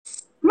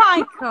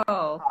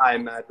Michael. Hi,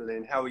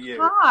 Madeleine. How are you?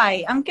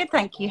 Hi, I'm good,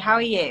 thank you. How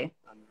are you?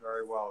 I'm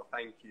very well,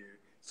 thank you.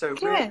 So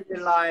Good. we're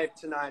live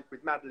tonight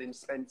with Madeleine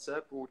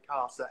Spencer,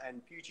 broadcaster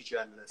and beauty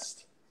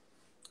journalist.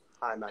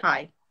 Hi, Madeleine.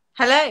 Hi.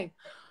 Hello.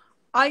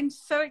 I'm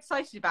so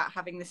excited about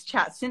having this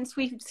chat. Since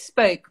we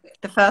spoke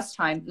the first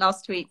time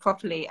last week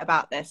properly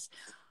about this,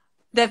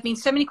 there have been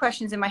so many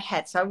questions in my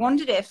head. So I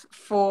wondered if,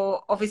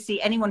 for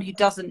obviously anyone who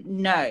doesn't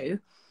know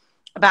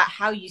about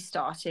how you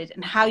started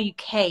and how you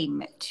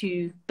came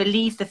to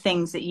believe the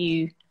things that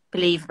you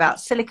believe about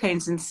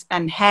silicones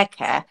and hair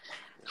care,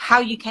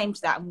 how you came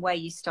to that and where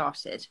you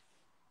started.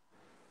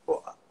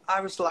 Well, I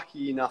was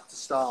lucky enough to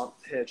start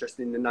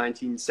hairdressing in the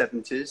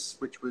 1970s,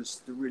 which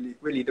was the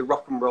really the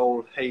rock and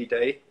roll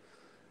heyday.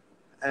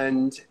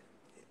 And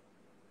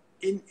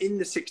in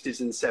the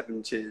 60s and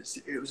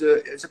 70s, it was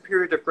a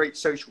period of great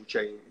social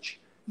change.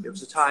 It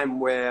was a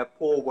time where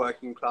poor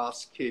working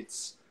class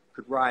kids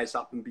could rise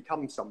up and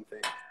become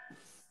something.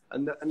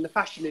 And the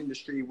fashion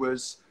industry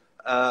was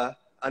an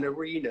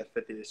arena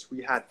for this.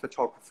 We had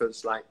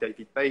photographers like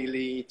David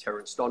Bailey,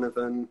 Terence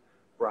Donovan,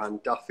 Brian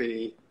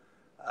Duffy,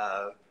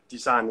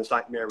 designers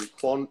like Mary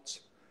Quant,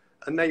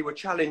 and they were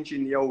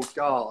challenging the old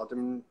guard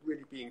and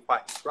really being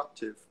quite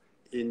disruptive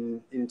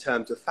in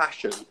terms of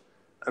fashion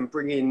and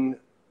bringing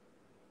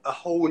a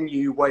whole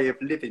new way of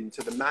living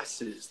to the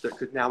masses that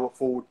could now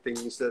afford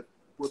things that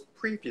were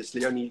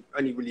previously only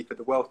really for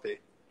the wealthy.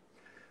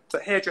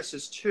 But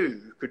hairdressers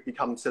too could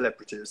become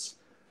celebrities.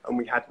 And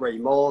we had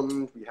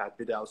Raymond, we had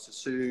Vidal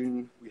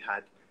Sassoon, we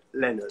had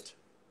Leonard.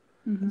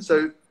 Mm-hmm.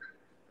 So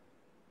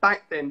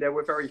back then there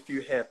were very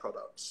few hair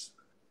products.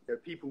 You know,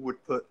 people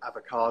would put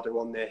avocado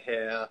on their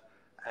hair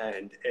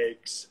and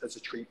eggs as a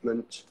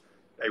treatment.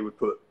 They would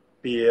put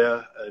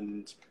beer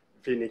and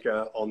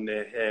vinegar on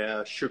their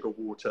hair, sugar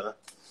water.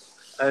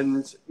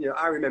 And you know,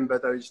 I remember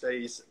those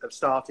days of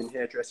starting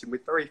hairdressing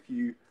with very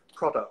few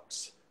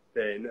products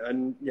then.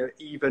 And you know,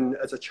 even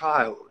as a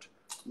child,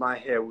 my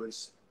hair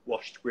was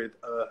washed with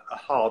a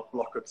hard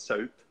block of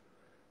soap,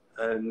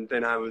 and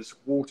then I was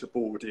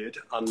waterboarded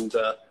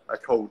under a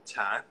cold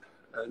tap.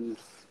 And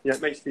you know,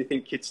 it makes me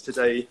think kids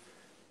today,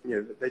 you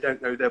know, they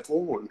don't know they're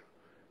born,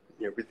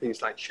 you know, with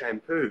things like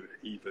shampoo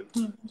even.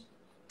 Mm-hmm.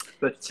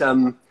 But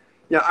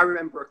you know, I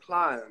remember a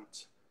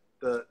client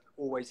that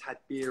always had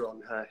beer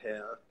on her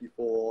hair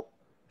before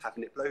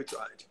having it blow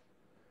dried,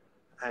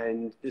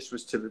 and this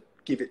was to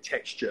give it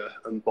texture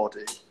and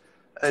body.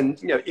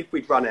 And you know, if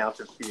we'd run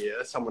out of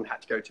beer, someone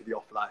had to go to the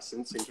off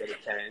license and get a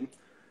can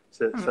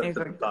to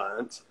the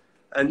client.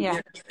 And yeah, you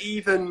know,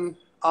 even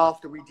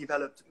after we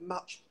developed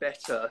much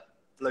better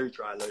blow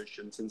dry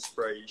lotions and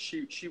sprays,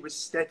 she was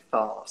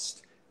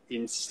steadfast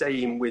in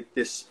staying with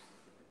this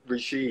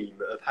regime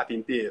of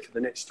having beer for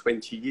the next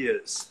 20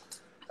 years.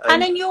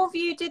 And in your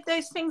view, did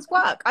those things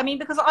work? I mean,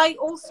 because I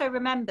also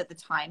remember the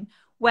time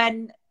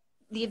when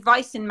the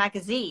advice in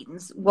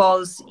magazines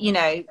was, you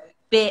know,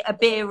 a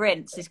beer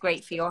rinse is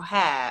great for your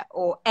hair,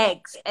 or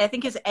eggs. I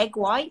think it's egg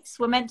whites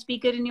were meant to be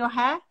good in your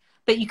hair,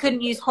 but you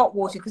couldn't use hot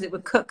water because it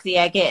would cook the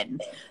egg in.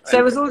 So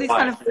it was all these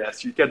kind of...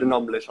 Yes, you'd get an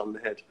omelette on the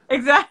head.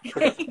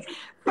 Exactly.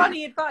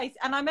 Funny advice.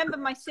 And I remember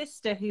my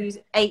sister, who's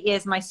 8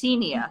 years my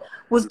senior,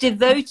 was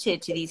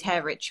devoted to these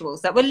hair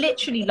rituals that were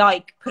literally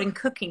like putting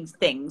cooking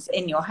things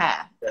in your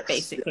hair, yes,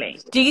 basically.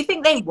 Yes. Do you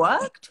think they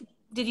worked?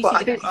 Did you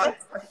see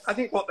I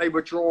think what they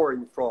were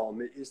drawing from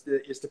is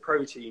the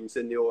proteins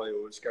and the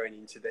oils going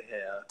into the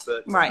hair.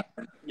 But right,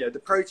 you know, the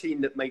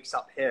protein that makes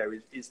up hair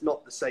is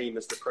not the same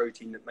as the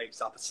protein that makes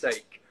up a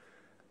steak.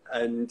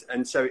 And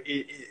so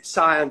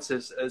science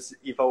has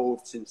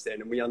evolved since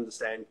then, and we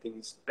understand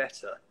things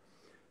better.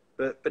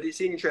 But it's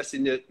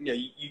interesting that you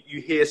know,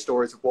 you hear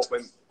stories of what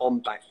went on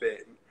back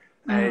then,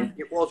 and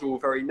it was all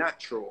very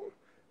natural.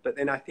 But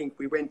then I think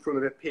we went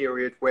from a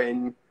period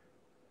when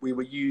we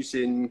were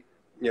using,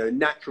 you know,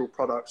 natural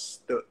products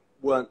that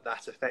weren't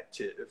that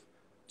effective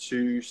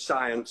to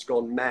science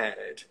gone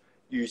mad,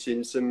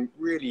 using some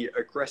really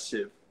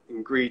aggressive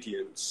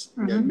ingredients.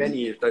 You know,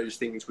 many of those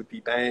things would be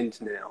banned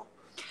now.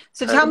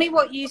 So tell me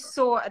what you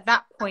saw at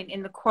that point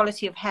in the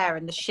quality of hair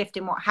and the shift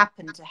in what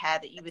happened to hair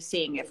that you were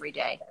seeing every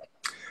day.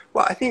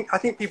 Well, I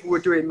think people were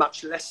doing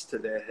much less to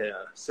their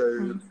hair. So,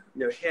 you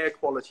know, hair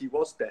quality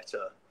was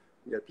better.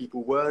 You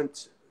know,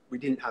 we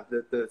didn't have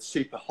the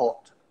super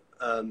hot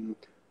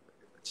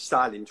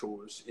styling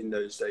tools in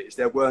those days.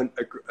 There weren't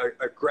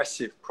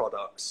aggressive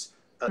products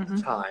at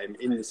the time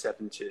in the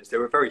 70s. There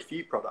were very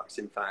few products,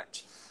 in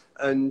fact.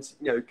 And,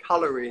 you know,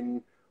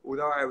 colouring,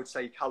 although I would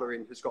say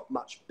colouring has got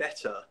much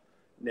better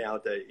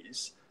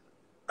nowadays,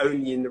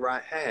 only in the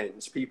right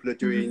hands. People are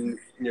doing,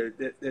 you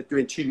know, they're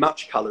doing too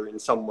much colour in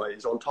some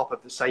ways on top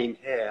of the same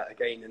hair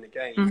again and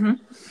again.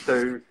 So,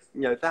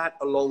 you know, that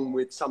along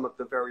with some of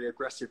the very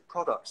aggressive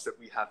products that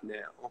we have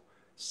now,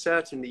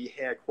 certainly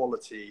hair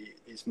quality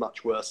is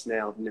much worse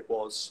now than it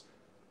was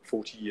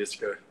 40 years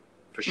ago,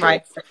 for sure.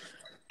 Right.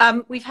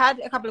 We've had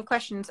a couple of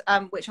questions,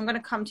 which I'm going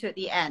to come to at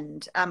the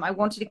end. I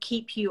wanted to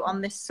keep you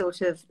on this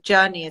sort of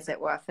journey, as it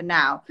were, for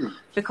now,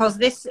 because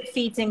this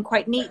feeds in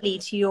quite neatly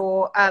to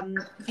your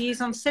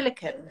views on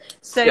silicone.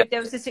 So there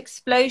was this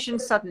explosion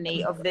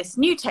suddenly of this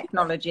new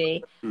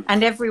technology,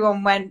 and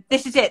everyone went,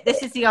 this is it,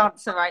 this is the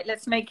answer, right?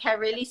 Let's make hair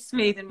really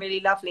smooth and really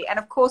lovely. And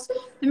of course,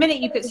 the minute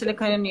you put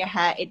silicone on your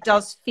hair, it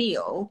does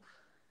feel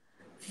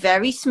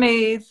very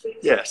smooth,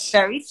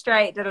 very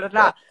straight, da, da, da,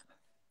 da.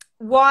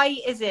 Why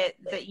is it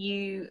that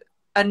you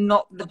are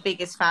not the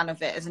biggest fan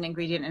of it as an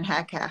ingredient in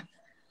hair care?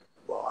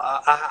 Well,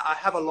 I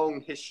have a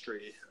long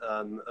history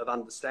of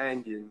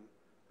understanding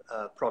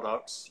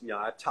products. You know,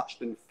 I've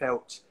touched and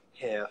felt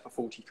hair for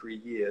 43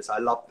 years. I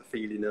love the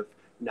feeling of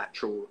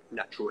natural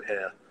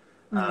hair.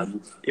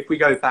 If we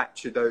go back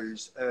to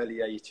those early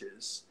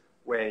 80s,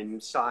 when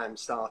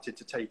science started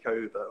to take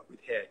over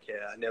with hair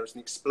care, and there was an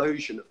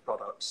explosion of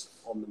products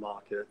on the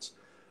market,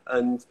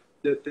 and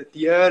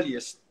the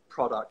earliest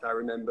product I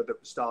remember that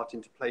was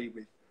starting to play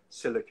with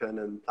silicone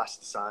and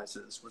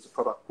plasticizers was a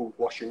product called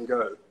Wash and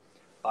Go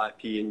by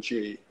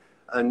P&G,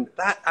 and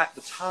that at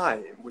the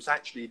time was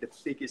actually the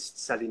biggest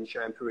selling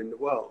shampoo in the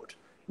world.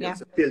 It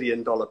was $1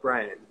 billion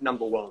brand,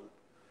 #1.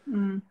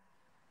 And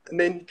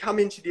then come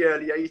into the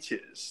early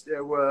 80s,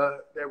 there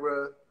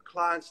were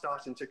clients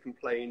starting to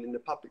complain and the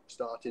public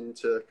starting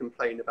to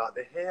complain about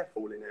their hair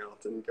falling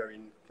out and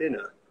going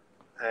thinner,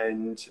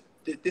 and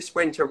this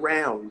went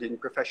around in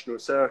professional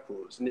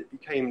circles, and it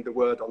became the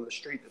word on the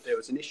street that there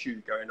was an issue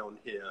going on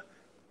here.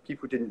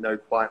 People didn't know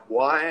quite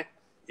why.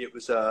 It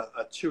was a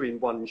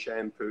 2-in-1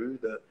 shampoo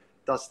that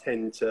does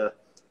tend to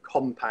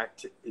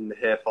compact in the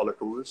hair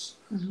follicles.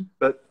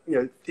 But, you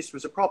know, this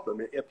was a problem.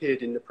 It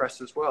appeared in the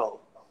press as well.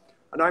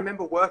 And I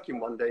remember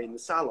working one day in the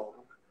salon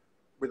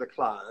with a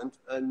client,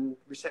 and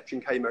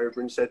reception came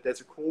over and said,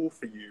 there's a call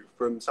for you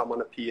from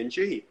someone at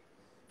P&G.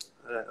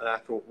 And I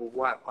thought,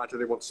 well, why do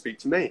they want to speak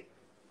to me?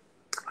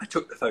 I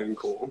took the phone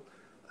call,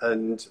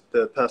 and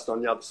the person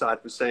on the other side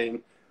was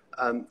saying,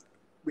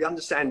 we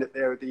understand that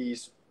there are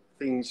these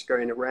things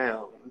going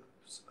around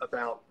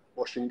about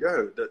Wash and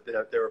Go, that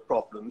there are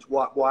problems.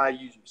 Why are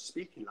you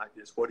speaking like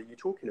this? What are you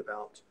talking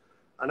about?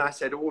 And I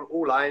said,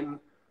 all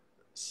I'm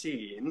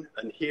seeing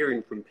and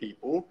hearing from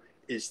people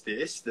is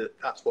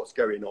that's what's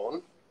going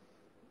on.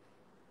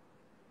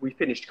 We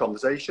finished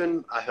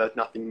conversation. I heard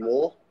nothing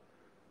more.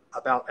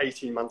 About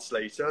 18 months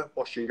later,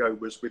 Wash and Go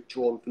was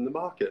withdrawn from the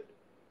market.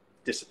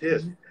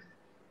 Disappeared.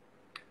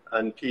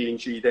 And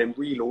P&G then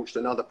relaunched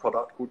another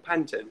product called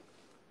Pantene,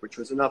 which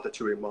was another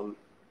 2-in-1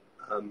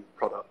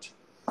 product.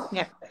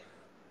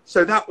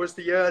 So that was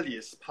the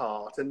earliest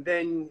part. And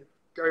then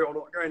going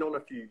on a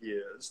few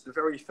years, the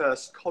very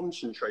first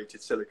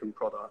concentrated silicone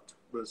product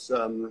was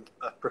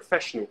a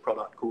professional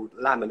product called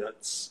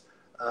Laminates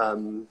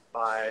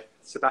by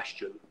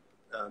Sebastian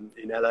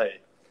in LA.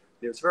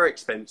 It was a very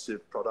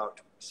expensive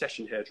product.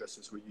 Session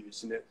hairdressers were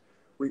using it.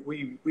 We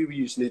were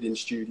using it in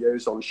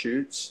studios on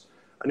shoots,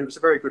 and it was a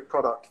very good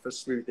product for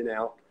smoothing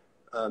out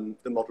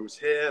the model's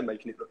hair,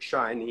 making it look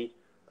shiny,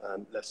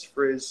 less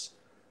frizz,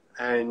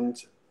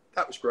 and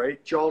that was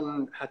great.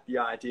 John had the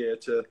idea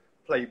to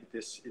play with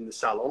this in the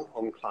salon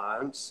on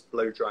clients,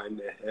 blow drying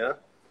their hair,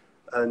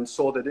 and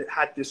saw that it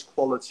had this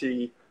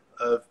quality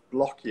of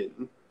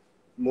blocking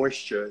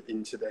moisture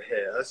into the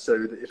hair, so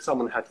that if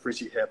someone had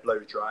frizzy hair blow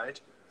dried,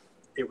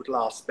 it would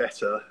last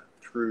better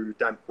through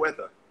damp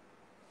weather.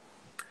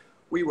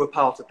 We were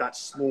part of that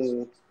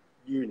small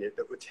unit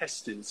that were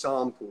testing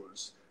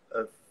samples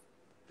of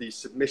these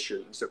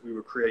submissions, that we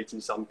were creating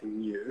something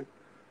new,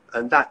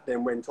 and that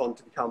then went on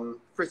to become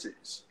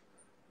Frizzies,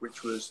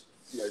 which was,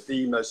 you know,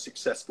 the most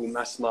successful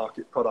mass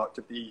market product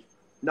of the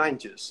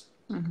 90s.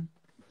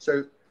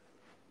 So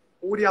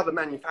all the other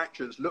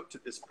manufacturers looked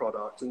at this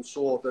product and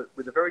saw that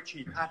with a very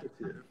cheap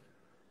additive,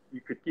 you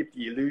could give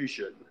the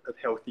illusion of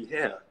healthy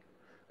hair.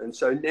 And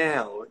so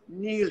now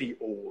nearly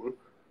all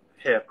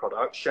hair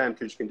products,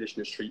 shampoos,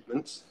 conditioners,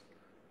 treatments,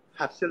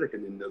 have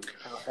silicone in them.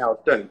 Ours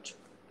don't.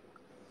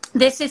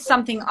 This is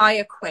something I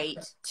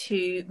equate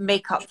to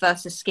makeup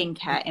versus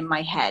skincare in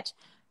my head,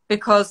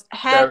 because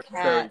hair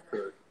care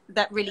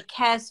that really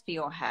cares for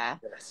your hair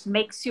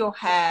makes your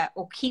hair,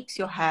 or keeps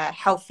your hair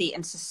healthy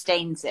and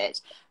sustains it.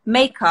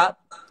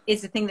 Makeup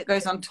is the thing that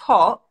goes on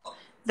top,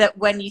 that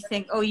when you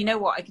think, oh, you know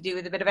what, I could do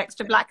with a bit of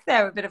extra black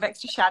there, or a bit of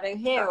extra shadow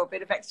here, or a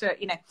bit of extra,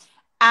 you know.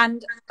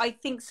 And I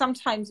think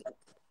sometimes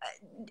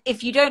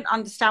if you don't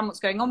understand what's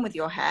going on with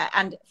your hair,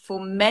 and for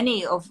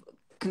many of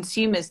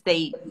consumers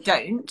they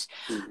don't,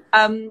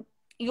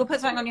 you'll put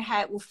something on your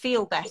hair, it will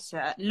feel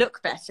better,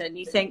 look better, and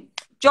you think,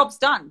 job's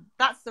done,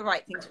 that's the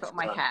right thing to put on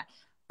my hair.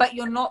 But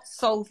you're not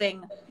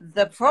solving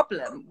the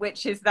problem,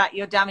 which is that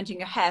you're damaging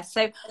your hair.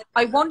 So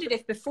I wondered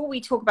if, before we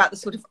talk about the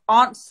sort of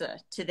answer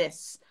to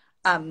this,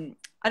 I don't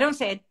want to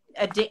say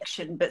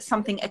addiction, but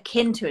something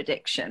akin to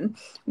addiction,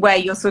 where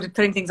you're sort of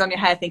putting things on your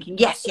hair thinking,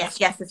 yes,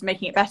 yes, yes, it's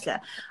making it better.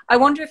 I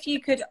wonder if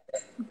you could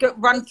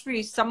run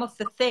through some of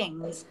the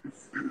things,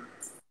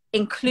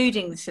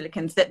 including the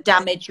silicones, that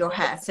damage your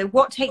hair. So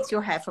what takes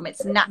your hair from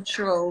its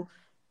natural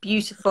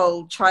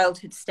beautiful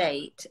childhood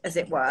state, as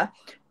it were,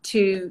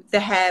 to the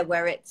hair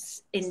where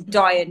it's in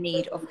dire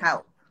need of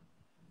help?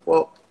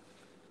 Well,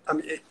 I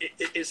mean,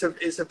 it's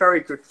a very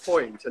good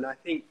point, and I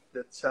think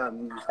that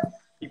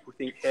people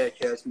think hair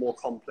care is more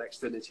complex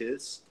than it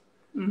is.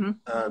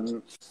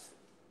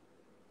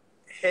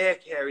 Hair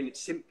care, in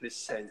its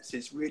simplest sense,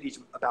 is really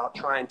about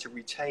trying to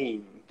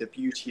retain the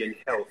beauty and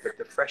health of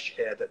the fresh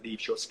hair that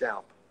leaves your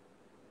scalp.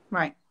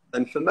 Right.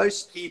 And for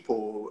most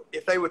people,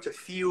 if they were to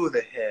feel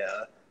the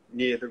hair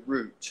near the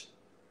root,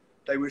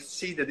 they would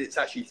see that it's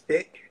actually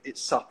thick,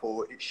 it's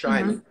supple, it's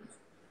shiny.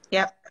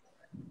 Yep.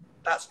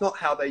 That's not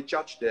how they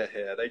judge their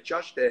hair. They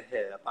judge their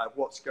hair by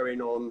what's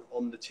going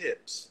on the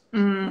tips.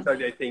 So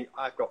they think,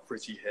 I've got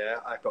frizzy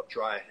hair, I've got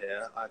dry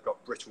hair, I've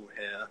got brittle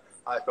hair,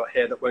 I've got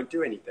hair that won't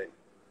do anything.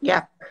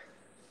 Yeah.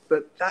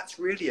 But that's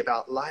really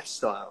about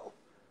lifestyle.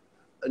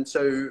 And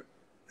so,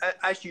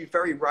 as you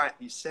very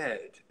rightly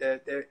said,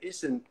 there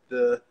isn't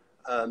the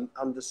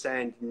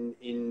understanding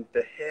in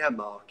the hair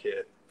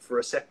market for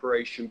a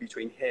separation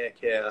between hair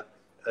care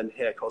and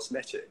hair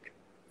cosmetic,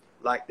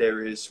 like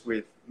there is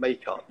with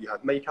makeup. You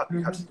have makeup,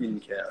 you have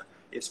skincare.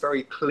 It's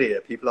very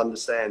clear, people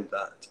understand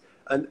that.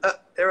 And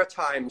there are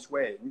times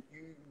when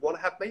you want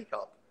to have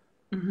makeup,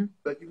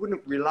 but you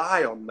wouldn't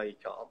rely on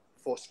makeup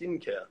for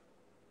skincare.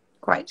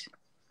 Quite.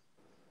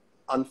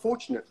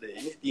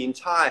 Unfortunately, the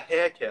entire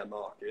hair care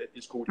market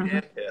is called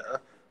hair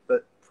care,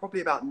 but probably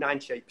about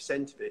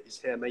 98% of it is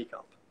hair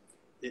makeup.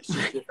 It's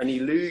just an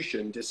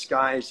illusion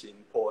disguising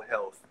poor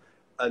health.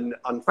 And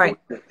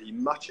unfortunately,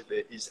 much of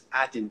it is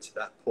adding to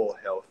that poor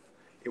health.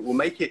 It will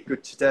make it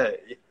good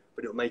today,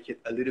 but it will make it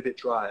a little bit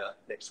drier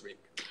next week.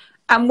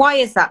 And why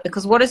is that?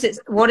 Because what is it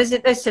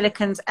those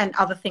silicones and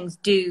other things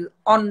do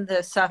on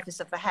the surface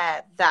of the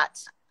hair that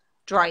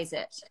dries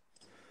it?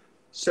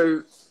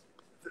 So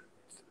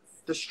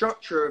the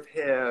structure of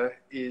hair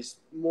is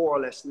more or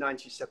less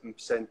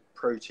 97%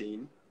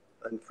 protein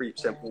and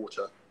 3%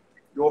 water.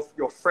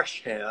 Your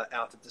fresh hair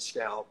out of the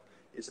scalp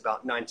is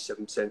about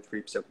 97%,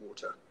 3%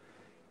 water.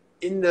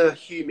 In the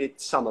humid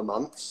summer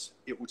months,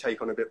 it will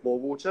take on a bit more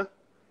water.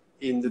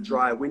 In the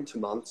dry winter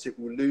months, it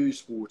will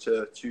lose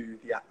water to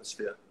the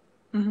atmosphere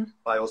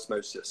by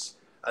osmosis,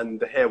 and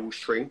the hair will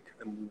shrink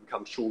and will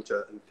become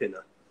shorter and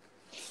thinner.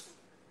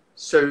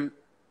 So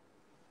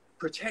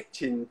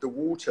protecting the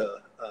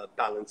water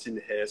balance in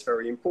the hair is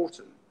very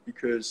important,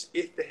 because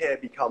if the hair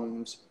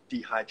becomes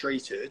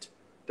dehydrated,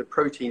 the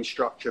protein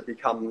structure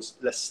becomes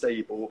less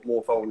stable,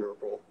 more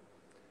vulnerable.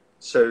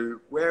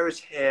 So whereas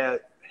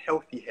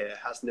healthy hair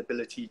has an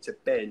ability to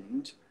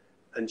bend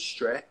and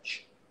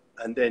stretch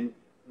and then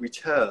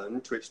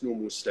return to its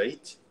normal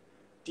state,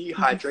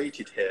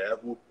 dehydrated hair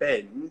will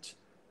bend.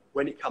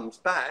 When it comes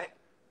back,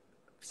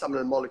 some of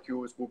the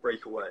molecules will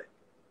break away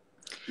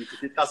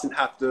because it doesn't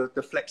have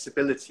the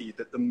flexibility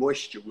that the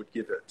moisture would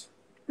give it.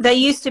 There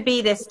used to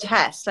be this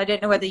test, I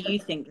don't know whether you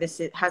think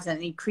this has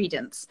any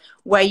credence,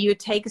 where you would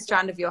take a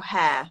strand of your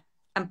hair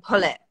and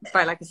pull it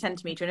by like a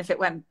centimetre, and if it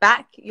went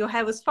back, your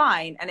hair was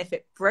fine, and if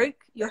it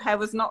broke, your hair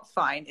was not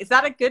fine. Is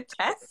that a good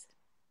test?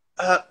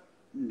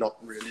 Not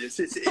really. It's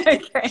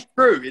Okay.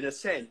 true in a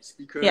sense,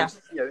 because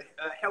you know,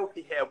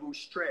 healthy hair will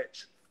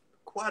stretch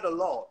quite a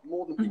lot,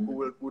 more than people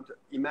would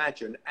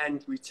imagine,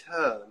 and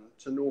return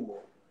to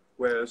normal,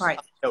 whereas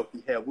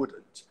healthy hair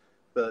wouldn't.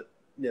 But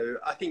you know,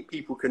 I think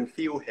people can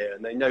feel hair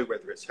and they know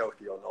whether it's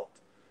healthy or not.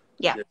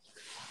 Yeah.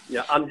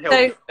 Yeah,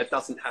 unhealthy hair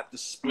doesn't have the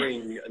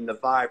spring and the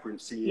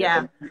vibrancy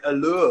and the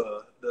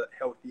allure that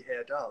healthy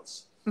hair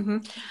does.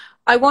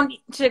 I want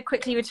to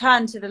quickly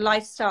return to the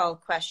lifestyle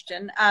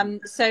question.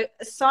 So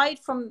aside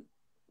from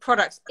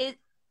products,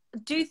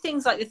 do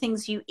things like the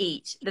things you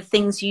eat, the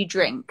things you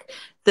drink,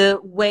 the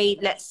way,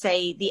 let's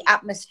say, the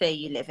atmosphere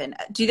you live in,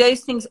 do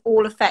those things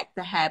all affect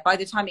the hair by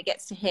the time it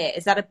gets to here?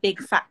 Is that a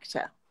big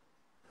factor?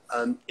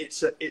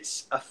 It's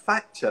a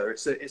factor.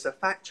 It's a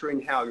factor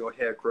in how your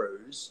hair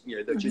grows. You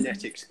know, the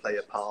genetics play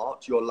a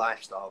part. Your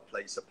lifestyle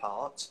plays a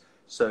part.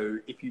 So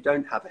if you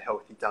don't have a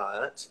healthy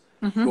diet,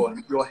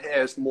 your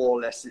hair is more or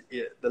less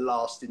the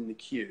last in the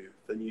queue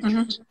for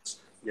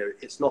nutrients. You know,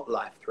 it's not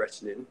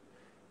life-threatening.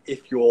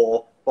 If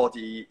your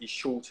body is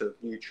short of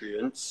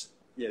nutrients,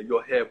 you know,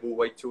 your hair will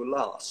wait till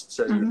last.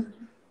 So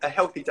a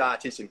healthy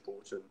diet is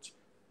important.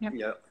 You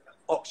know,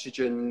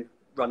 oxygen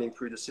running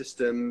through the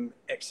system,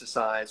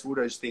 exercise, all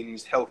those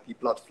things, healthy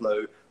blood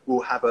flow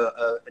will have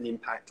an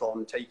impact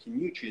on taking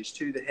nutrients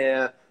to the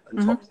hair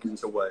and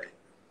toxins away.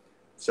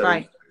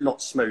 So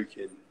not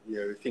smoking, you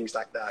know, things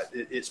like that.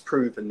 It's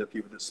proven that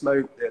people that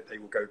smoke, they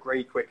will go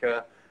grey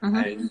quicker,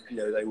 and you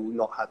know, they will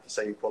not have the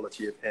same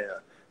quality of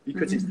hair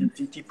because it's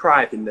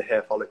depriving the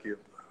hair follicle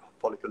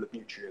of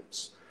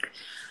nutrients.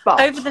 But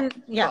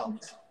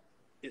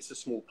it's a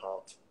small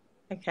part.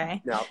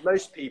 Okay. Now,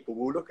 most people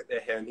will look at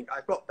their hair and think,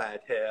 I've got bad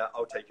hair,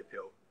 I'll take a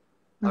pill.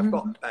 I've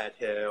got bad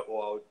hair,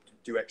 or I'll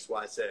do X,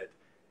 Y, Z.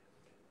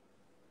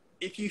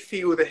 If you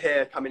feel the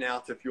hair coming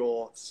out of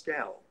your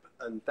scalp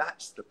and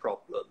that's the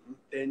problem,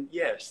 then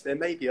yes, there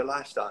may be a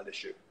lifestyle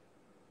issue.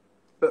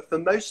 But for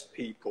most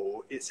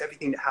people, it's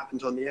everything that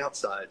happens on the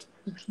outside.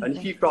 And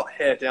if you've got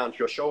hair down to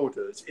your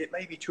shoulders, it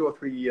may be 2 or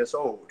 3 years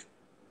old.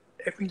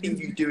 Everything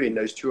you do in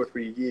those 2 or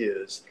 3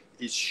 years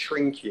is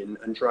shrinking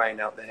and drying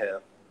out the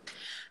hair.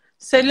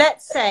 So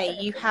let's say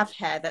you have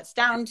hair that's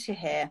down to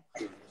here,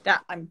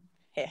 that I'm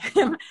here,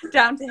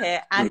 down to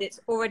here, and it's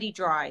already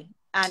dry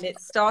and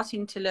it's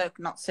starting to look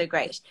not so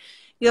great.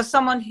 You're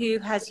someone who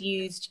has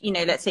used, you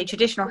know, let's say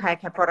traditional hair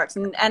care products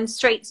and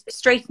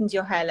straightens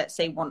your hair, let's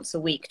say once a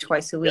week,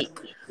 twice a week.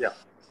 Yeah.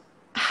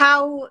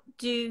 How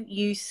do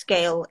you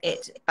scale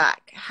it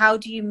back? How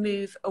do you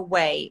move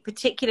away,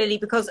 particularly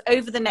because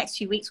over the next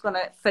few weeks, we're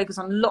going to focus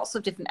on lots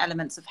of different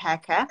elements of hair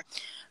care.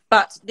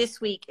 But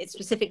this week, it's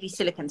specifically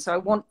silicone. So I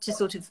want to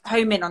sort of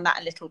home in on that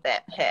a little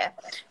bit here.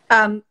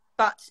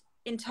 But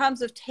in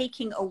terms of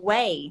taking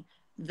away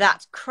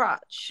that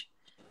crutch,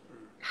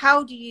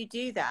 how do you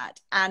do that?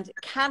 And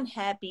can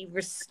hair be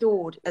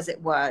restored, as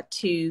it were,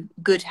 to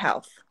good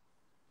health?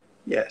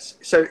 Yes.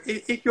 So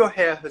if your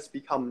hair has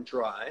become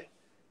dry,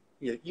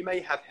 you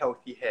may have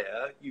healthy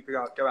hair. You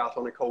go out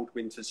on a cold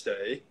winter's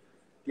day.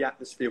 The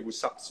atmosphere will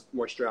suck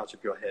moisture out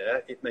of your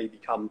hair. It may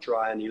become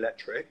dry and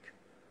electric.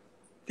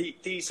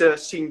 These are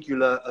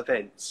singular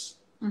events.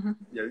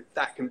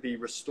 That can be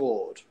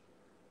restored.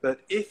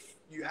 But if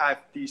you have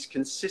these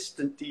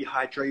consistent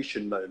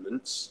dehydration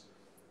moments,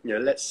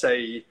 let's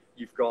say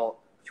you've got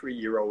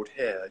 3-year-old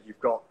hair, you've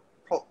got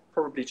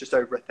probably just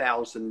over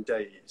 1,000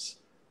 days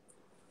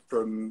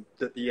from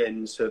that the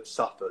ends have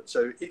suffered.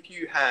 So if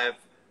you have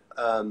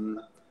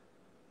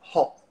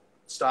hot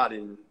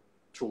styling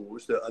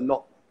tools that are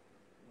not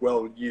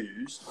well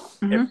used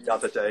every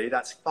other day,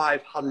 that's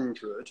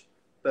 500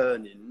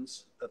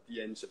 burn-ins of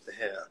the ends of the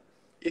hair.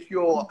 If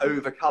you're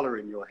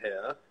over-colouring your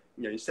hair,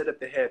 instead of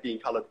the hair being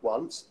coloured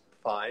once,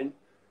 fine,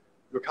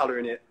 you're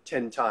colouring it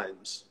 10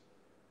 times.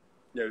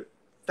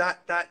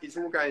 That is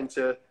all going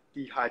to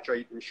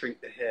dehydrate and shrink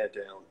the hair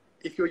down.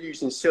 If you're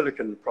using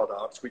silicone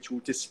products, which will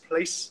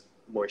displace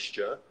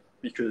moisture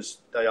because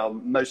they are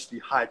mostly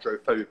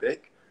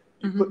hydrophobic,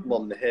 you put them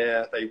on the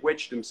hair, they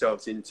wedge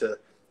themselves into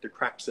the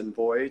cracks and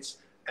voids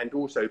and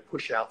also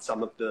push out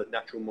some of the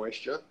natural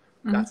moisture.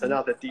 That's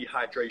another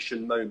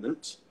dehydration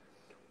moment.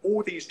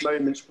 All these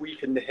moments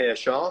weaken the hair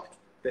shaft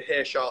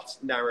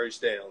narrows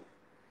down.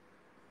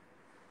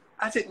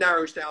 As it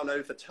narrows down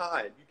over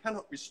time, you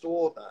cannot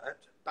restore that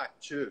back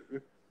to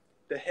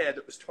the hair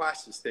that was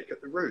twice as thick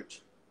at the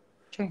root.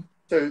 True.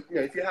 So,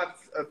 if you have,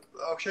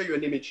 I'll show you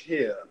an image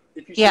here.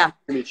 If you see an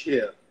image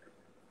here.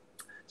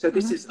 So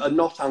this is a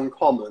not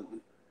uncommon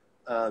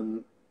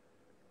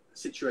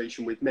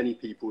situation with many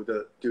people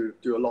that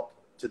do a lot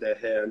to their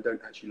hair and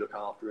don't actually look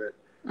after it.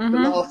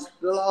 The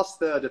last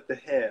third of the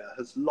hair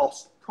has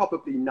lost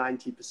probably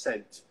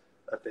 90%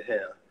 of the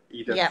hair,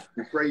 either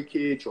through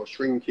breakage or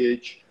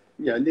shrinkage.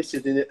 And this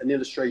is an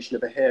illustration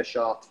of a hair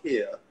shaft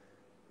here,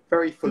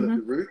 very full of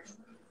the root.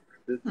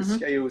 The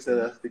scales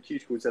the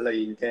cuticles are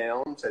laying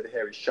down, so the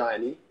hair is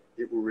shiny.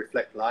 It will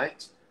reflect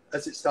light.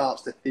 As it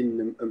starts to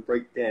thin and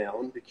break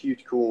down, the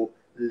cuticle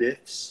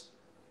lifts,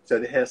 so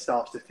the hair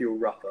starts to feel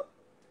rougher.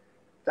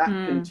 That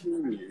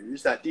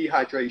continues, that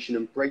dehydration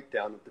and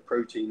breakdown of the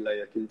protein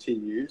layer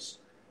continues.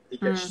 It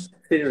gets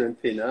thinner and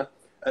thinner.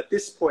 At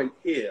this point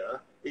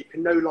here, it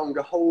can no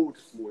longer hold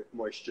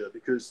moisture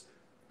because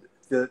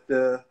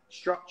the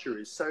structure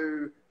is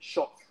so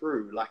shot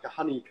through like a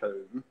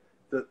honeycomb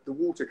that the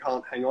water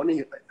can't hang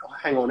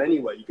on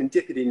anyway. You can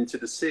dip it into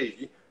the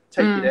sea,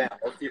 take it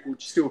out, it will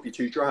still be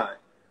too dry.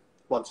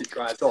 Once it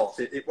dries off,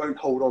 it won't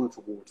hold on to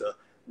water.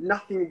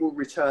 Nothing will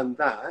return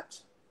that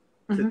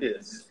to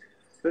this.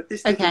 But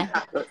this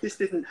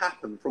didn't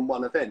happen from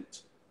one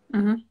event.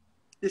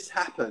 This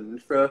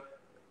happened for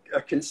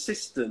a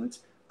consistent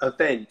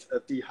event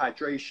of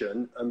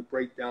dehydration and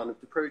breakdown of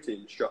the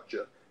protein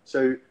structure.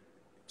 So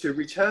to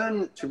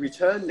return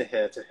the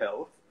hair to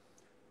health,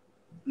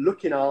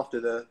 looking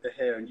after the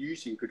hair and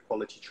using good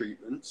quality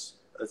treatments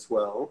as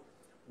well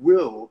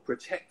will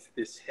protect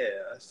this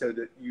hair so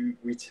that you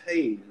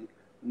retain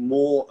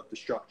more of the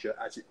structure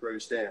as it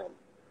grows down.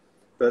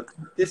 But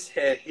this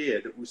hair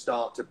here that will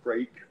start to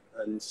break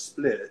and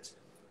split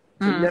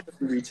can never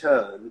be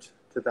returned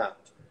to that.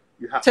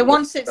 You have so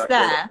once it's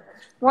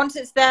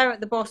there at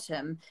the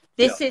bottom,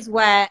 this is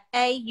where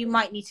A, you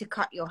might need to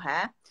cut your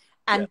hair,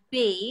 and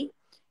B,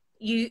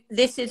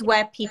 this is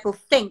where people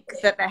think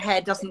that their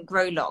hair doesn't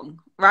grow long,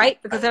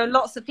 right? Because there are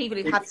lots of people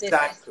who have this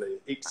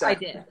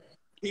idea.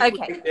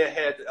 People think their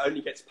hair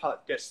only gets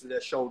to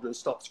their shoulder and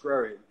stops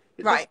growing.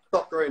 It doesn't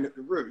stop growing at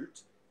the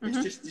root.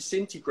 It's just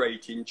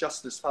disintegrating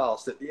just as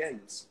fast at the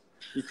ends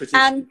because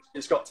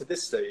it's got to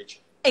this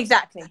stage.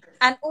 Exactly.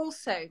 And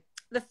also,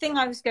 the thing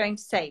I was going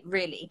to say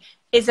really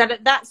is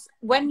that that's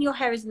when your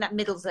hair is in that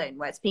middle zone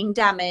where it's being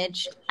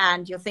damaged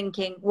and you're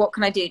thinking, what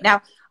can I do?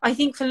 Now, I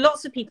think for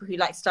lots of people who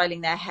like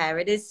styling their hair,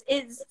 it's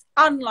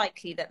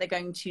unlikely that they're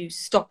going to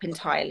stop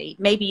entirely.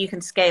 Maybe you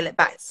can scale it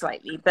back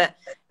slightly, but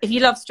if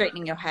you love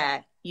straightening your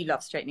hair, you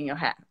love straightening your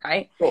hair,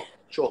 right?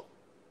 Sure.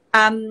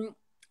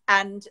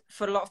 And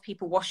for a lot of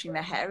people, washing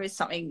their hair is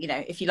something, you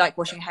know, if you like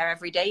washing hair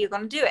every day, you're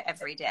going to do it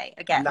every day.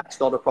 Again, And that's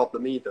not a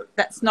problem either.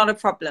 That's not a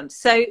problem.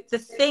 So the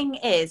thing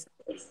is,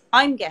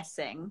 I'm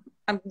guessing,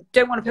 I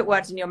don't want to put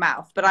words in your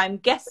mouth, but I'm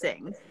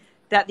guessing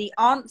that the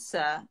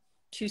answer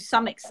to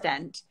some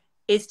extent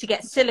is to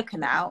get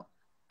silicone out,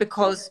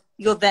 because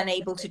you're then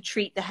able to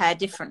treat the hair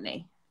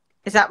differently.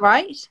 Is that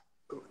right?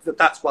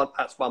 That's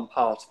one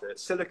part of it.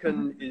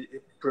 Silicone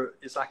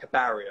is like a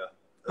barrier.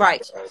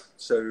 Right.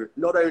 So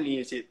not only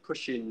is it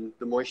pushing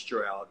the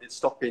moisture out, it's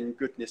stopping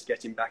goodness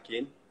getting back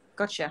in.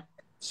 Gotcha.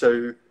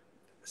 So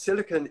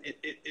silicone,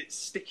 it's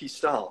sticky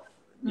stuff.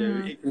 You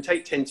know, it can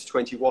take 10 to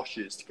 20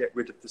 washes to get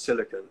rid of the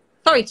silicone.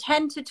 Sorry,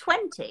 10 to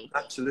 20?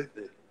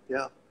 Absolutely,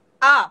 yeah.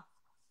 Ah,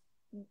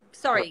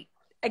 sorry.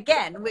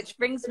 Again, which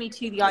brings me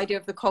to the idea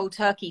of the cold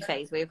turkey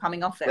phase where you're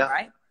coming off it,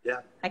 right?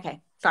 Yeah. Okay,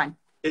 fine.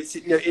 It's,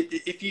 you know,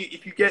 if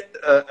you get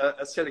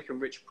a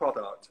silicone-rich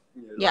product,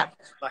 you know,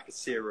 like a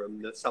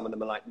serum, that some of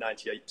them are like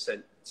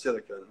 98%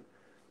 silicone,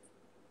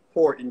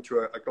 pour it into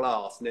a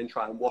glass and then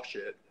try and wash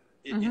it.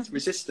 It's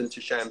resistant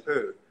to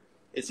shampoo.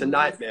 It's a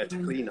nightmare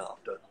to clean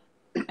after.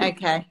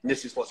 Okay. And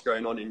this is what's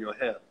going on in your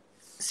hair.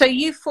 So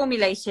you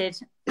formulated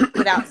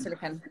without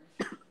silicone?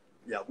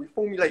 Yeah, we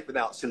formulate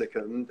without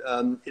silicone.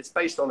 It's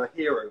based on a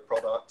hero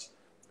product,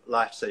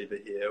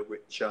 Lifesaver here,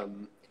 which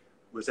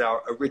was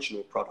our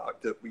original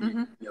product that we,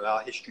 you know,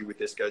 our history with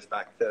this goes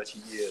back 30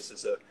 years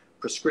as a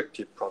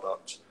prescriptive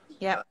product.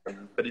 Yeah.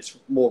 But it's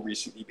more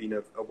recently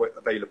been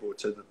available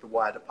to the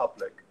wider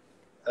public.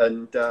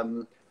 And,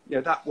 you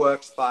know, that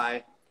works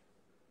by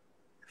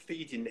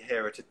feeding the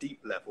hair at a deep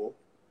level,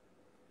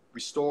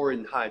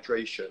 restoring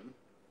hydration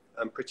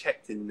and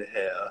protecting the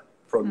hair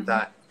from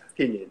that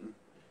thinning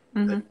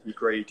and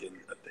degrading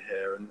of the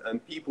hair.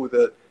 And people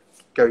that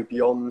go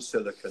beyond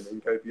silicone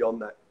and go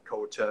beyond that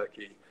cold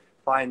turkey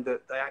find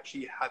that they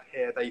actually have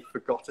hair they've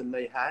forgotten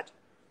they had.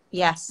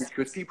 Yes.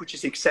 Because people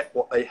just accept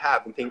what they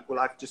have and think, well,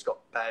 I've just got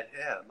bad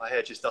hair. My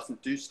hair just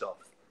doesn't do stuff.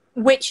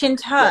 Which in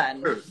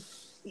turn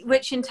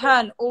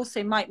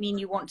also might mean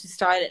you want to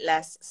style it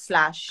less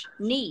 /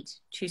 need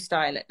to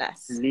style it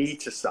less. Need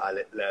to style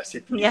it less.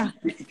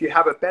 If you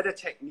have a better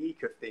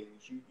technique of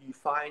things, you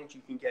find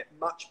you can get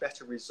much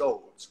better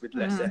results with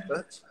less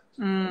effort.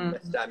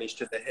 Less damage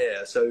to the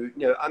hair. So,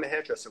 you know, I'm a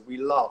hairdresser. We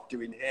love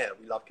doing hair.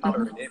 We love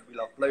colouring it. We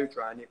love blow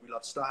drying it. We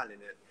love styling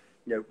it.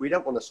 You know, we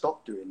don't want to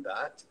stop doing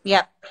that.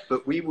 Yeah.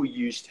 But we will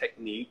use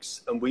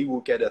techniques and we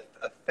will get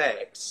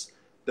effects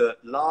that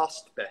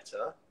last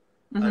better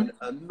and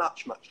are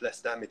much, much less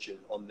damaging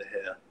on the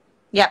hair.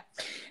 Yeah.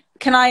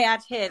 Can I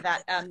add here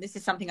that this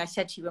is something I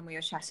said to you when we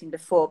were chatting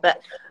before,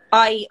 but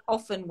I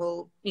often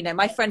will, you know,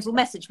 my friends will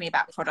message me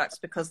about products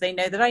because they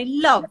know that I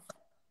love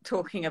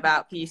talking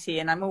about beauty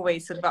and I'm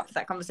always sort of up for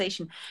that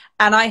conversation.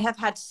 And I have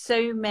had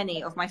so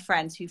many of my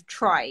friends who've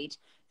tried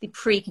the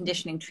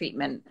preconditioning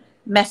treatment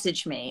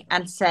message me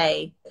and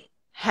say,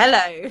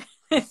 hello,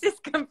 this is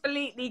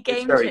completely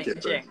game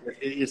changing.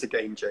 It is a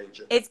game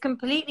changer. It's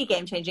completely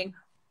game changing.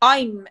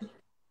 I'm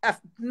a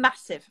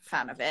massive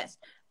fan of it.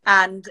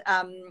 And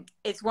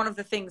it's one of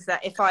the things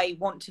that if I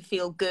want to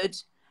feel good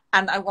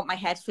and I want my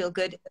hair to feel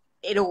good,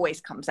 it always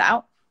comes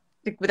out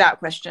without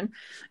question.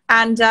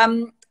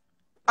 And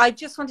I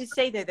just wanted to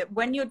say, though, that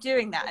when you're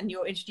doing that and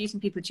you're introducing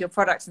people to your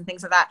products and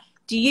things like that,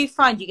 do you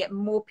find you get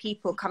more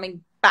people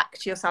coming back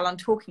to your salon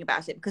talking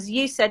about it? Because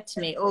you said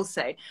to me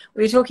also,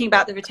 we were talking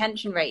about the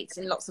retention rates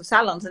in lots of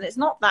salons, and it's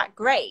not that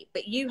great,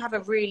 but you have a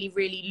really,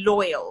 really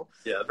loyal.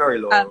 Yeah, very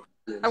loyal.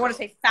 I want to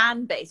say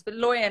fan base, but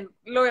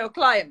loyal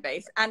client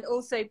base, and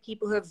also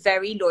people who are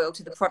very loyal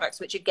to the products,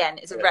 which again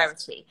is a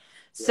rarity.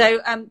 So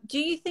do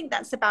you think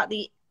that's about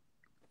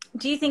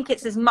do you think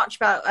it's as much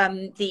about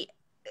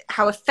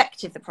how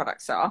effective the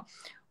products are,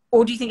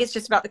 or do you think it's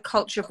just about the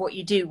culture of what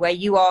you do, where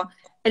you are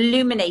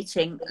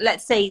illuminating,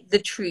 let's say, the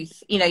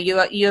truth? You know,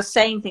 you're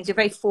saying things, you're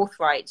very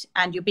forthright,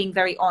 and you're being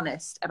very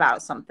honest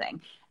about something.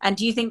 And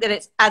do you think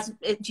that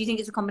do you think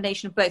it's a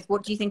combination of both?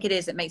 What do you think it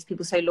is that makes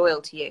people so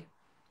loyal to you?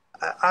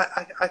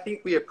 I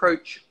think we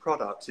approach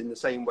products in the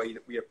same way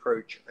that we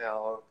approach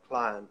our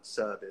client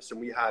service, and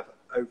we have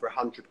over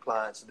 100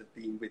 clients that have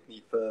been with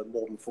me for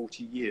more than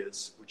 40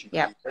 years. Would you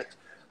believe it?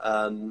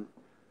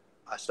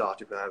 I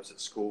started when I was at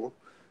school,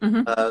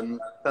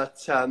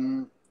 but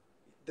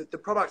the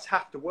products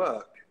have to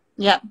work.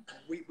 Yeah,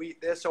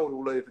 they're sold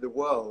all over the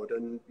world,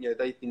 and you know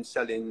they've been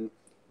selling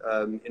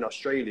in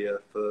Australia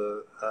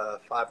for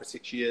 5 or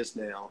 6 years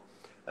now,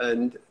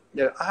 and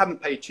you know I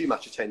haven't paid too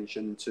much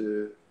attention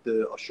to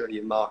the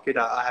Australian market.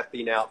 I have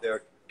been out there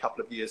a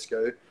couple of years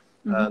ago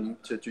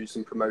to do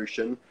some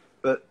promotion,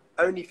 but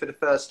only for the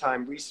first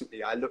time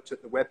recently I looked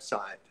at the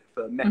website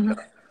for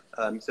Mecca.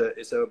 So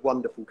it's a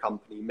wonderful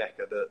company,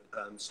 Mecca, that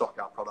stock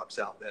our products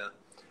out there.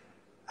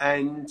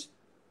 And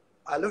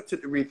I looked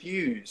at the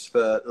reviews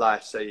for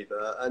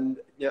Lifesaver, and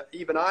you know,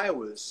 even I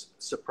was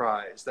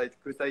surprised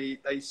because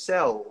they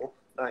sell,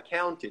 I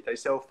counted, they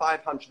sell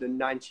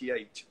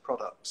 598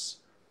 products.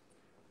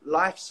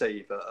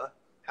 Lifesaver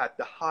had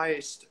the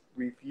highest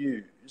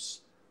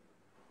reviews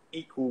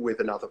equal with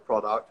another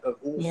product of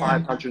all Yeah.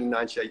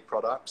 598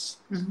 products,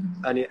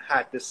 and it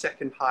had the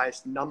second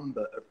highest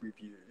number of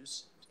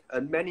reviews,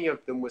 and many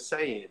of them were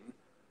saying,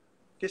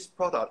 this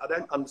product, I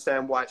don't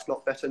understand why it's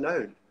not better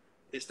known.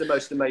 It's the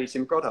most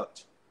amazing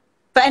product.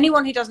 For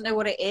anyone who doesn't know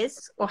what it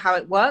is or how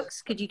it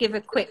works, could you give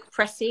a quick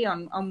précis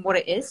on what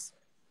it is?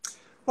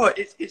 Well,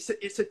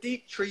 it's a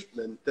deep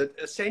treatment that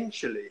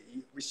essentially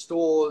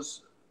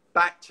restores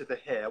back to the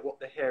hair what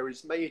the hair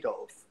is made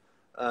of.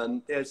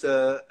 There's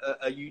a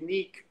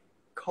unique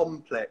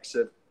complex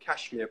of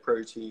cashmere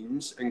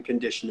proteins and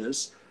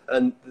conditioners,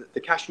 and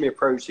the cashmere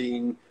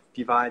protein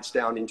divides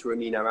down into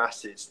amino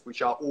acids,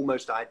 which are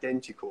almost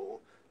identical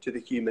to the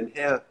human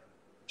hair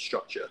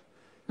structure.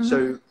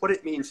 So what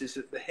it means is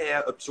that the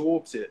hair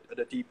absorbs it at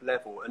a deep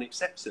level and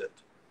accepts it.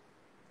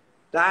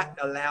 That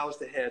allows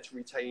the hair to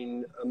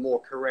retain a more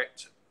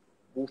correct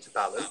water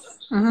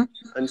balance.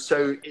 And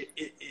so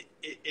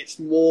it's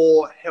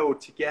more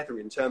held together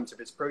in terms of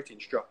its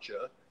protein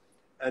structure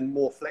and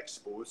more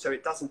flexible, so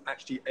it doesn't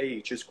actually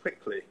age as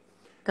quickly.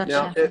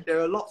 Gotcha. Now, there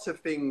are lots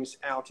of things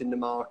out in the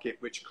market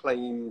which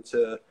claim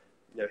to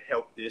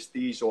help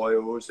these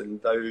oils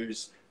and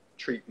those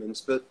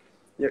treatments, but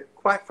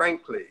quite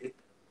frankly,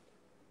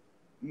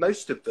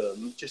 most of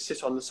them just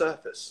sit on the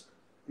surface.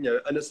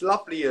 And as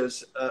lovely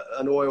as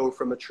an oil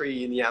from a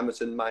tree in the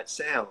Amazon might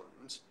sound,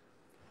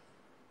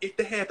 if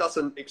the hair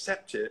doesn't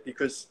accept it,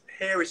 because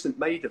hair isn't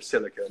made of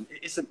silicone,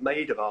 it isn't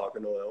made of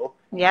argan oil,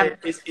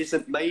 it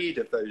isn't made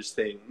of those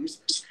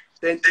things,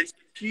 then it's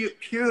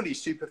purely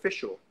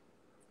superficial.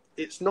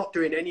 It's not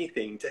doing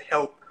anything to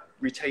help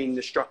retain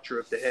the structure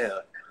of the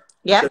hair.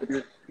 Yeah.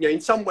 So,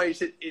 in some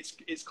ways,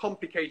 it's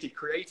complicated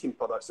creating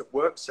products that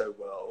work so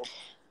well,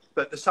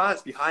 but the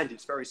science behind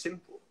it's very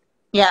simple.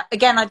 Yeah,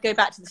 again, I'd go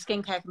back to the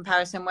skincare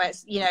comparison where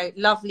it's,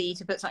 lovely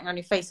to put something on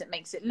your face that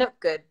makes it look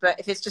good, but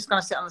if it's just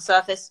going to sit on the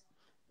surface,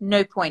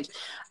 no point.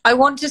 I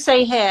want to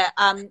say here,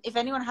 if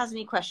anyone has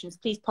any questions,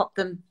 please pop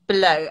them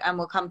below and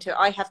we'll come to it.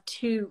 I have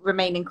 2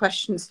 remaining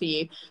questions for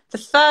you. The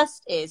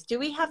first is, do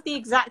we have the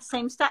exact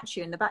same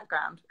statue in the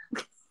background?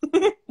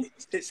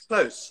 It's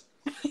close.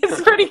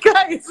 It's pretty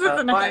close,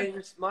 isn't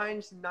it?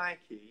 Mine's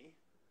Nike.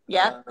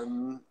 Yeah.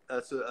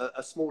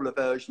 A smaller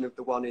version of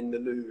the one in the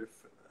Louvre.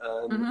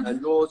 And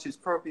yours is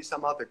probably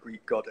some other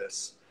Greek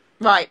goddess.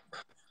 Right.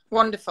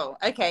 Wonderful.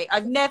 Okay.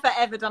 I've never,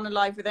 ever done a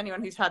live with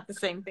anyone who's had the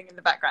same thing in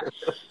the background.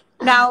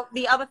 Now,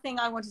 the other thing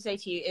I want to say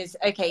to you is,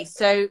 okay,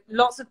 so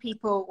lots of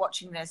people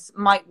watching this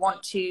might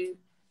want to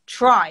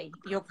try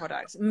your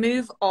products,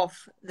 move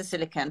off the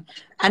silicone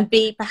and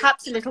be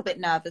perhaps a little bit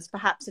nervous,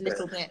 perhaps a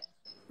little bit,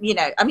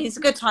 it's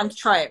a good time to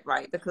try it,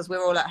 right? Because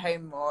we're all at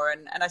home more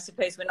and I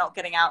suppose we're not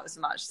getting out as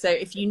much. So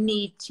if you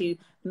need to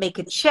make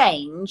a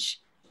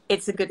change,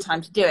 it's a good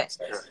time to do it.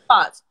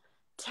 But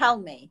tell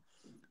me,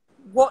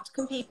 what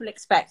can people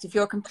expect if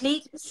you're a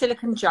complete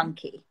silicone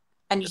junkie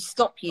and you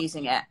stop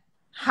using it?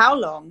 How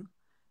long?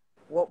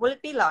 What will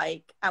it be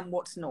like? And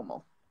what's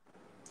normal?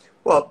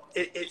 Well,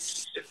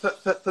 it's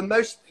for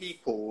most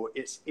people,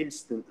 it's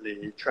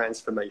instantly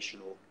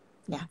transformational.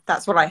 Yeah,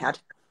 that's what I had.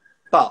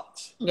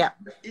 But yeah,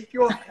 if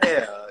your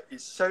hair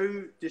is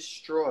so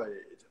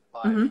destroyed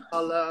by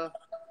color,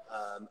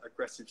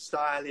 aggressive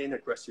styling,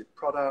 aggressive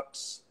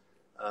products,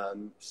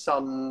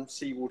 sun,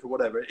 seawater,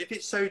 whatever, if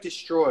it's so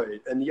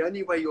destroyed and the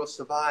only way you're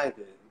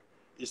surviving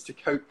is to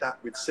coat that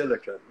with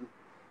silicone,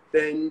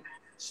 then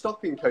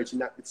stopping coating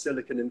that with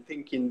silicone and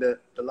thinking that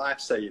the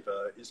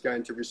Lifesaver is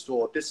going to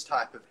restore this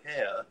type of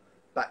hair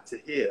back to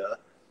here,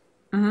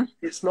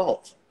 it's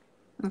not.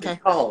 Okay.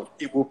 It can't.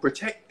 It will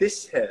protect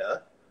this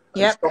hair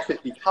and stop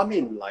it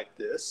becoming like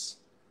this.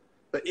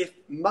 But if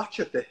much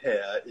of the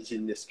hair is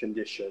in this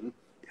condition,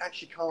 it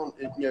actually can't,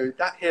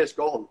 that hair's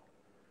gone.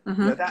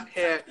 That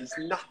hair is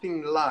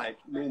nothing like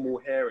normal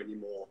hair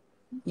anymore.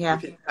 Yeah.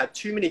 If it had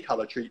too many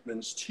color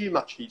treatments, too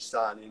much heat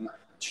styling,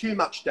 too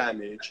much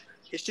damage,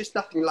 it's just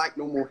nothing like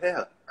normal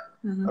hair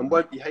and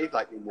won't behave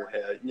like normal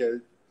hair.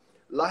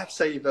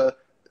 Lifesaver,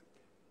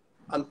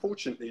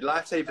 unfortunately,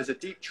 Lifesaver is a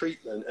deep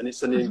treatment and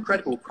it's an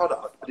incredible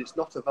product, but it's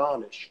not a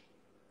varnish.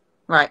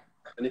 Right.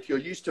 And if you're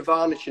used to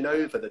varnishing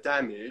over the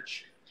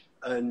damage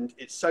and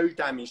it's so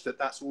damaged that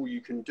that's all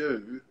you can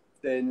do,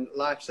 then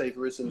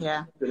Lifesaver isn't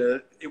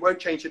it won't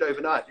change it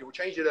overnight. It will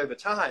change it over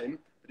time,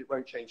 but it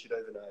won't change it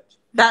overnight.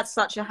 That's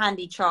such a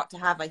handy chart to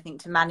have, I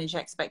think, to manage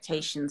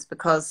expectations,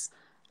 because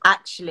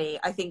actually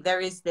I think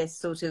there is this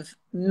sort of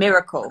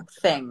miracle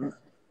thing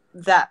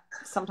that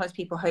sometimes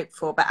people hope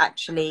for, but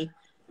actually,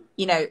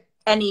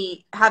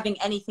 having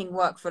anything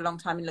work for a long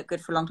time and look good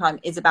for a long time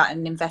is about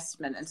an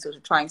investment and sort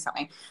of trying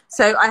something.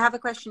 So I have a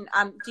question.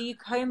 Do you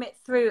comb it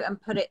through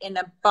and put it in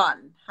a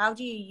bun? How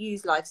do you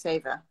use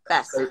Lifesaver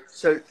best?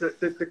 So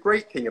the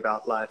great thing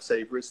about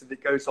Lifesaver is that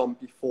it goes on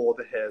before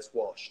the hair's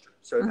washed.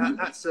 So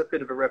that's a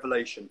bit of a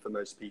revelation for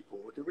most people.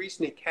 The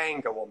reason it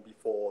can go on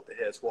before the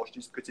hair's washed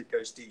is because it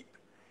goes deep.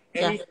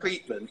 Any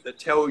treatment that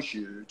tells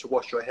you to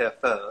wash your hair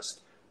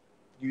first,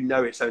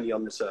 it's only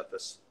on the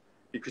surface,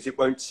 because it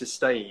won't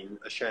sustain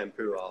a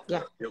shampoo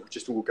after. It will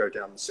just all go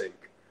down the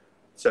sink.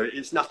 So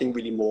it's nothing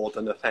really more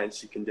than a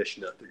fancy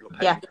conditioner that you're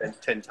paying Yeah.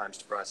 10 times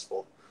the price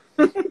for.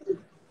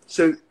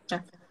 So,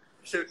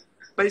 so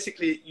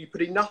basically, you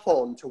put enough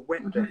on to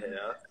wet the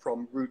hair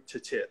from root to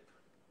tip.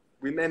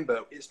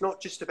 Remember, it's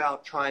not just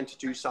about trying to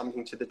do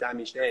something to the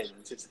damaged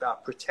ends. It's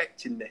about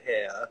protecting the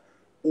hair,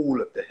 all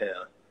of the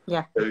hair.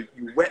 Yeah. So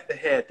you wet the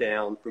hair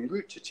down from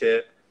root to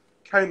tip,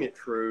 comb it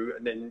through,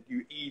 and then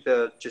you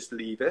either just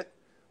leave it,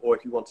 or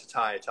if you want to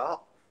tie it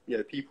up, you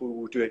know, people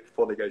will do it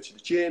before they go to the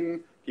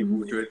gym. People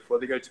will do it before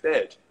they go to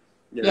bed.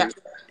 You know,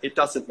 it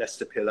doesn't mess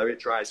the pillow. It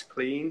dries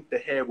clean. The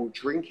hair will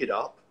drink it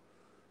up,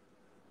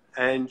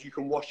 and you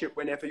can wash it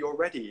whenever you're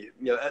ready.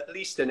 You know, at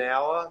least an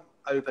hour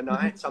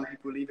overnight. Some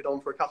people leave it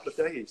on for a couple of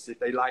days if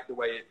they like the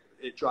way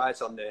it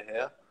dries on their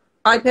hair.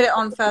 I put it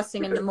on first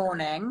thing in the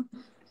morning,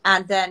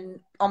 and then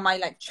on my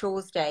like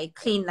chores day,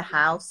 clean the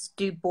house,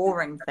 do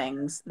boring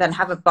things, then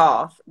have a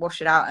bath,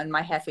 wash it out, and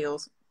my hair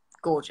feels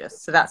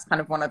gorgeous. So that's kind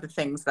of one of the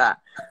things that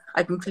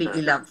I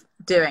completely love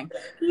doing.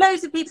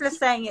 Loads of people are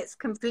saying it's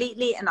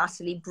completely and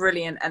utterly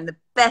brilliant and the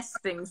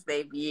best things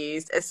they've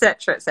used,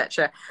 etc.,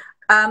 etc.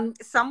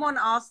 Someone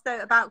asked though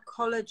about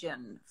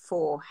collagen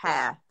for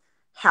hair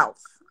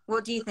health.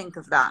 What do you think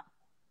of that?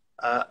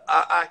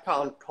 I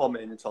can't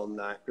comment on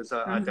that because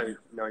I don't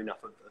know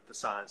enough of the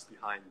science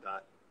behind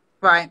that.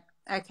 Right.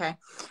 Okay.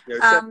 You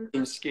know,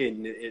 in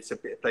skin,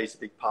 it plays a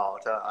big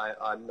part.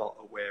 I'm not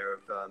aware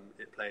of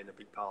it playing a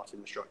big part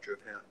in the structure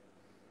of hair.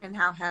 In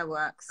how hair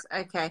works.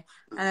 Okay.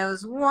 And there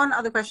was one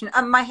other question.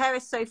 My hair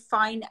is so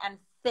fine and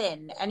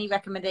thin. Any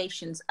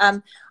recommendations?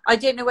 I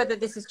don't know whether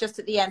this is just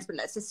at the ends, but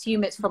let's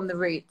assume it's from the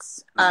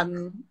roots.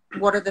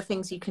 What are the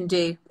things you can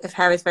do if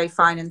hair is very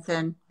fine and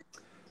thin?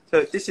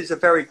 So this is a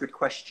very good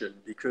question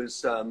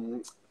because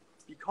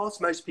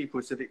most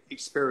people's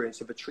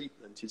experience of a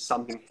treatment is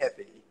something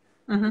heavy.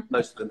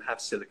 Most of them have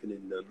silicone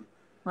in them.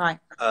 Right.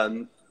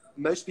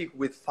 Most people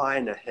with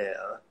finer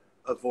hair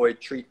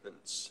avoid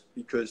treatments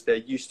because they're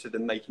used to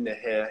them making their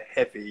hair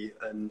heavy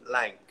and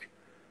lank.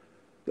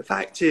 The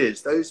fact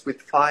is, those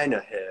with finer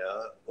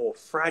hair or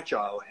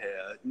fragile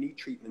hair need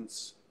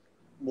treatments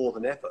more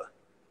than ever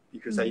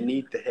because they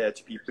need the hair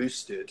to be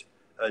boosted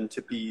and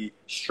to be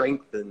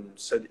strengthened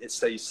so that it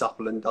stays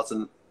supple and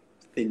doesn't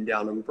thin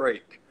down and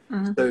break.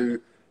 So,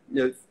 you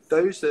know,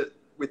 those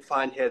with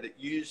fine hair that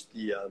use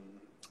the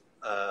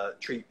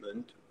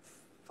treatment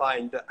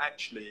find that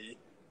actually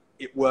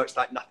it works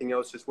like nothing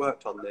else has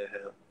worked on their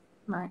hair.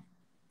 Right.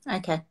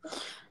 Okay.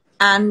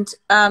 And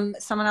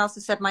someone else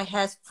has said my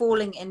hair's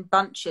falling in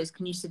bunches.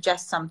 Can you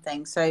suggest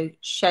something? So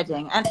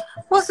shedding. And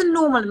what's the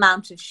normal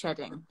amount of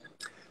shedding?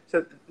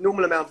 So the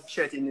normal amount of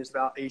shedding is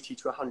about 80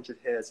 to 100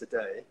 hairs a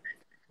day.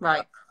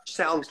 Right.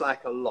 Sounds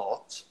like a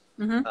lot,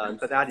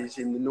 but that is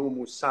in the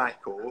normal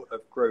cycle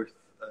of growth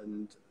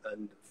and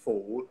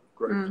fall,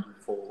 growth and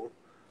fall.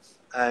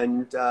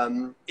 And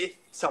if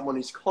someone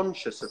is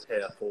conscious of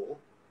hair fall,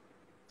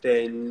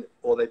 then,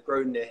 or they've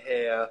grown their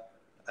hair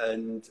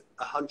and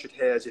 100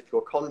 hairs, if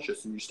you're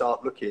conscious and you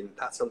start looking,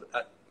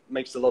 that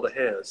makes a lot of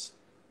hairs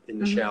in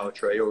the shower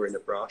tray or in a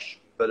brush.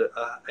 But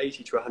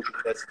 80 to 100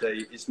 hairs a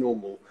day is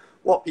normal.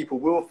 What people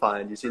will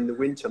find is in the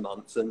winter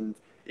months, and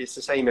it's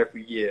the same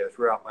every year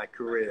throughout my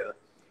career,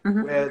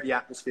 where the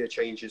atmosphere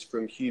changes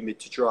from humid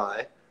to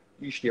dry,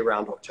 usually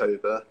around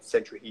October,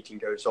 central heating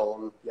goes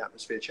on, the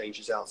atmosphere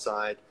changes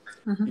outside.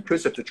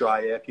 Because of the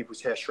dry air,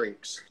 people's hair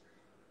shrinks.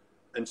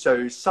 And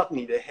so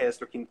suddenly their hair's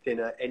looking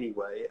thinner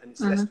anyway, and it's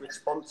less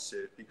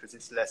responsive because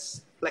it's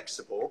less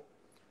flexible.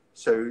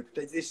 So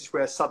this is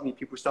where suddenly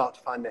people start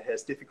to find their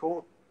hair's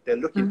difficult. They're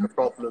looking for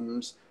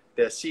problems.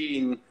 They're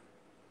seeing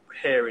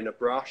hair in a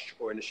brush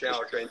or in a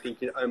shower tray and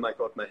thinking, oh my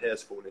God, my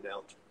hair's falling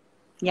out.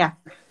 Yeah,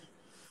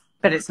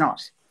 but it's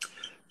not.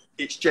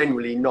 It's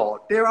generally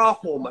not. There are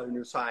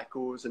hormonal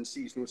cycles and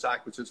seasonal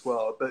cycles as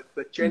well,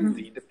 but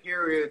generally the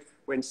period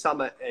when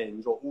summer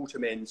ends or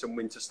autumn ends and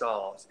winter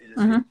starts is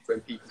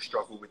when people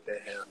struggle with their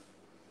hair.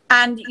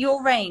 And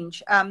your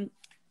range,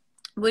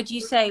 would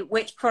you say,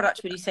 which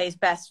product would you say is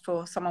best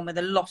for someone with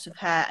a lot of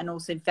hair and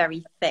also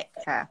very thick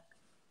hair?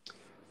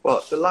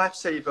 Well, the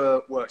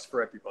Lifesaver works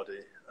for everybody.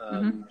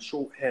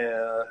 Short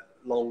hair,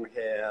 long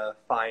hair,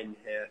 fine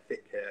hair,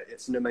 thick hair.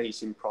 It's an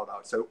amazing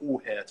product. So all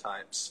hair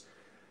types.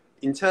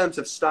 In terms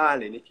of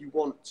styling, if you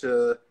want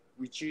to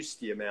reduce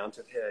the amount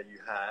of hair you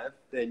have,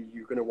 then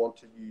you're going to want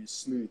to use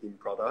smoothing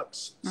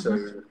products.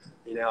 So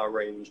in our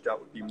range, that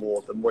would be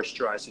more the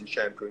moisturizing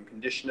shampoo and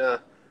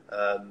conditioner,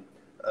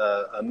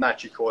 a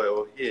magic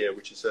oil here,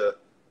 which is a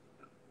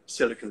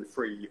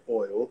silicone-free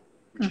oil,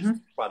 which is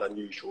quite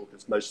unusual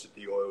because most of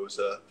the oils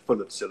are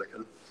full of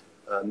silicone.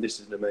 This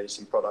is an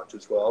amazing product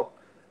as well.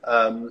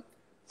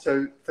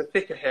 So for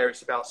thicker hair,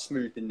 it's about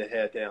smoothing the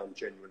hair down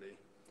generally.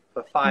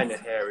 For finer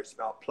hair, it's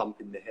about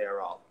plumping the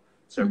hair up.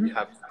 So we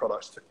have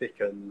products to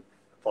thicken,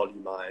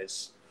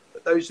 volumize.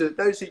 But those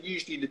are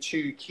usually the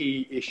two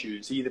key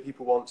issues. Either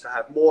people want to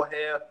have more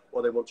hair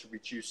or they want to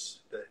reduce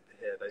the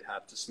hair they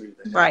have to smooth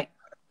the hair. Right.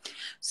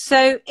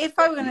 So if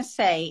I were going to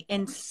say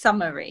in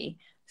summary,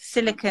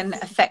 silicone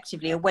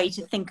effectively, a way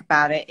to think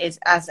about it is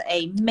as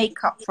a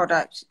makeup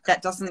product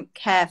that doesn't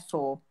care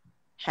for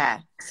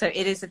hair. So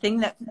it is a thing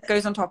that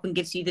goes on top and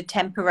gives you the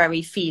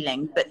temporary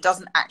feeling, but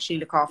doesn't actually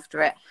look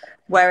after it.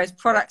 Whereas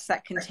products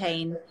that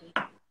contain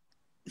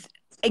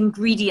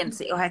ingredients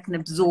that your hair can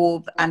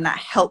absorb and that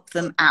help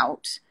them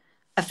out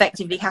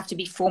effectively have to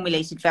be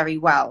formulated very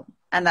well.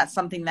 And that's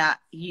something that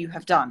you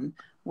have done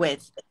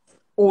with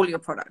all your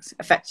products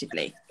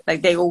effectively.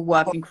 Like, they all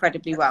work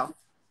incredibly well.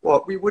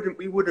 Well, we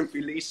wouldn't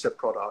release a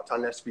product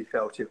unless we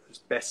felt it was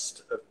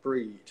best of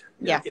breed.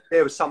 Yeah. If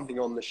there was something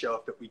on the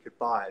shelf that we could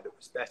buy that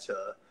was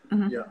better,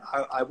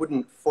 I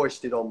wouldn't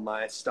foist it on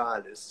my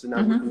stylists, and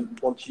I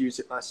wouldn't want to use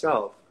it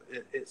myself.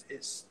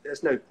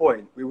 There's no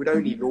point. We would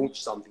only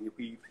launch something if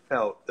we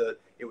felt that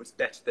it was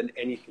better than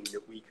anything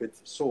that we could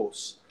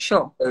source.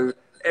 Sure. So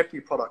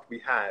every product we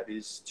have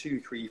is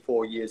 2, 3,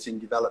 4 years in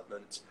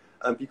development.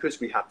 Because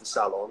we have the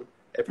salon,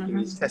 everything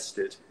is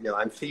tested.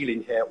 I'm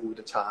feeling hair all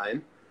the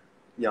time.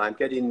 I'm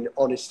getting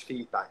honest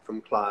feedback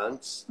from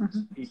clients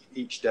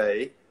each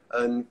day,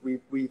 and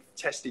we've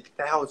tested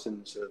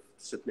thousands of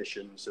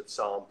submissions of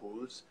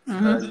samples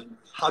and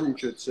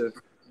hundreds of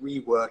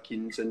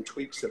reworkings and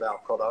tweaks of our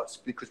products,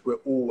 because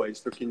we're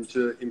always looking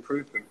to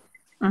improve them.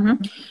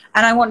 And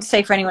I want to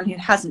say, for anyone who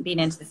hasn't been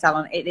into the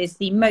salon, it is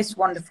the most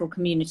wonderful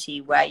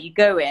community where you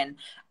go in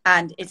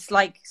and it's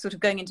like sort of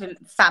going into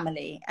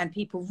family, and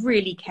people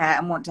really care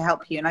and want to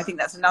help you. And I think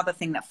that's another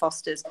thing that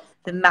fosters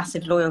the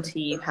massive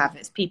loyalty you have,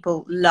 is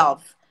people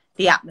love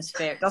the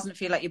atmosphere. It doesn't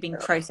feel like you're being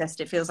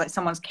processed. It feels like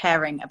someone's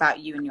caring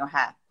about you and your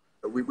hair.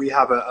 We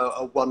have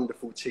a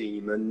wonderful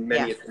team, and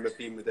many of them have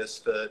been with us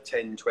for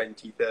 10,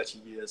 20, 30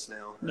 years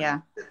now. Yeah.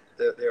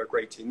 They're a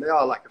great team. They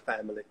are like a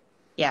family.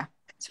 Yeah,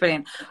 it's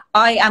brilliant.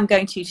 I am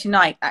going to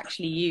tonight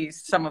actually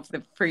use some of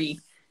the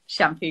free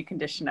shampoo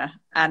conditioner,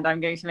 and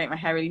I'm going to make my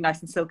hair really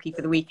nice and silky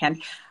for the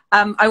weekend.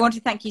 I want to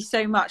thank you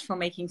so much for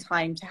making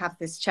time to have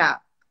this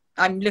chat.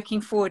 I'm looking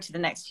forward to the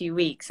next few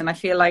weeks, and I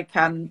feel like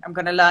I'm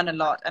going to learn a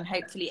lot, and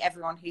hopefully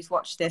everyone who's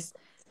watched this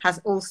has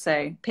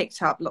also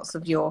picked up lots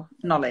of your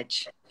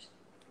knowledge.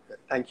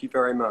 Thank you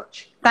very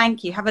much.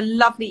 Thank you. Have a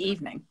lovely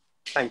evening.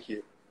 Thank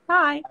you.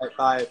 Bye.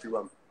 Bye,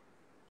 everyone.